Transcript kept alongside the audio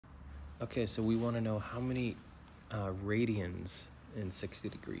Okay, so we want to know how many radians in 60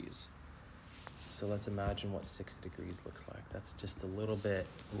 degrees. So let's imagine what 60 degrees looks like. That's just a little bit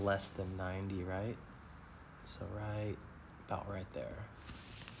less than 90, right? So about right there.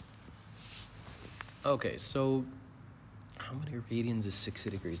 Okay, so how many radians is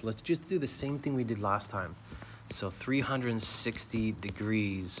 60 degrees? Let's just do the same thing we did last time. So 360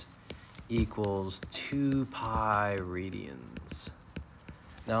 degrees equals 2 pi radians.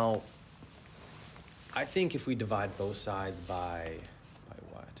 Now, I think if we divide both sides by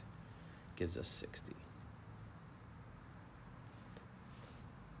what? Gives us 60.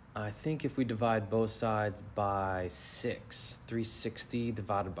 I think if we divide both sides by 6, 360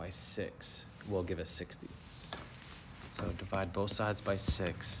 divided by 6 will give us 60. So divide both sides by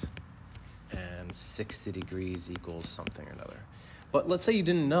 6, and 60 degrees equals something or another. But let's say you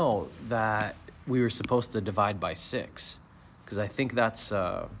didn't know that we were supposed to divide by 6, because I think that's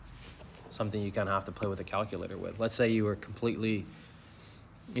something you kind of have to play with a calculator with. Let's say you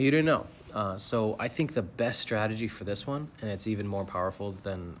didn't know. So I think the best strategy for this one, and it's even more powerful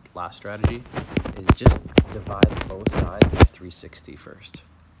than last strategy, is just divide both sides by 360 first.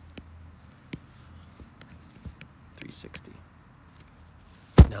 360.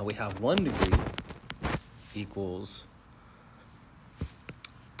 Now we have 1 degree equals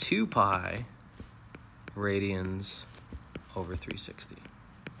 2 pi radians over 360.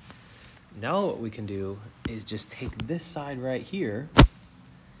 Now what we can do is just take this side right here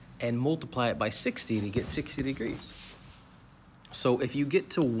and multiply it by 60 to get 60 degrees. So if you get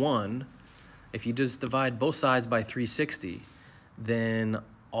to 1, if you just divide both sides by 360, then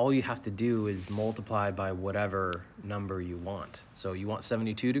all you have to do is multiply by whatever number you want. So you want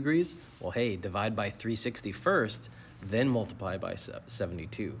 72 degrees? Well, hey, divide by 360 first, then multiply by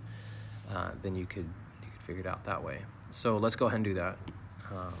 72. Then you could figure it out that way. So let's go ahead and do that.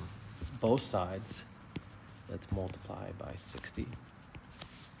 Both sides, let's multiply by 60.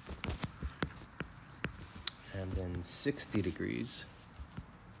 And then 60 degrees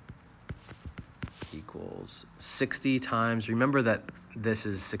equals 60 times, remember that this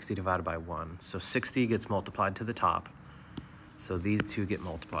is 60 divided by 1. So 60 gets multiplied to the top. So these two get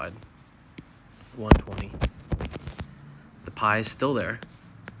multiplied. 120. The pi is still there.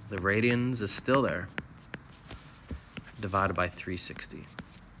 The radians is still there. Divided by 360.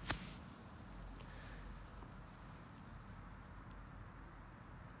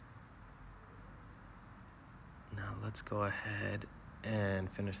 Let's go ahead and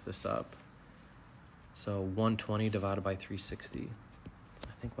finish this up. So 120 divided by 360.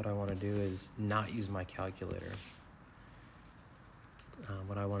 I think what I want to do is not use my calculator.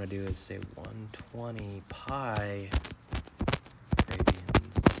 What I want to do is say 120 pi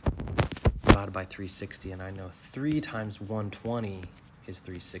radians divided by 360. And I know 3 times 120 is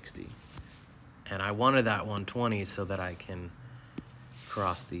 360. And I wanted that 120 so that I can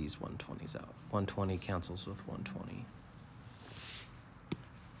cross these 120s out. 120 cancels with 120.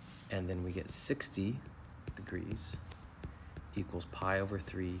 And then we get 60 degrees equals pi over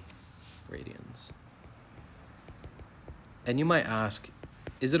 3 radians. And you might ask,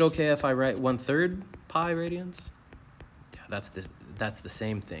 is it okay if I write 1/3 pi radians? Yeah, that's the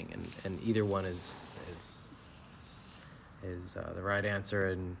same thing, and either one is the right answer,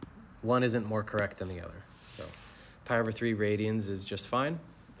 and one isn't more correct than the other. So pi over 3 radians is just fine,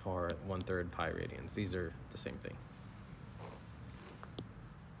 or 1/3 pi radians. These are the same thing.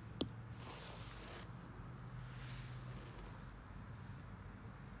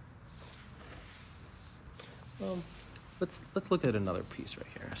 Let's look at another piece right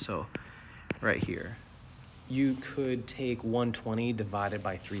here. So right here, you could take 120 divided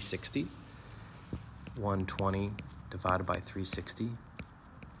by 360. 120 divided by 360,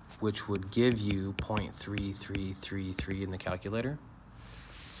 which would give you 0.3333 in the calculator.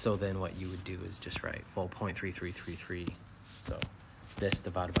 So then what you would do is just write, well, 0.3333. So this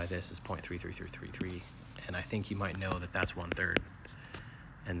divided by this is 0.33333. And I think you might know that that's 1/3.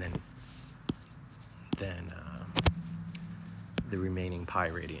 And then the remaining pi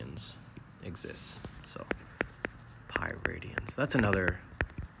radians exists. So pi radians. That's another,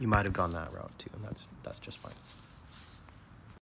 you might have gone that route too, and that's just fine.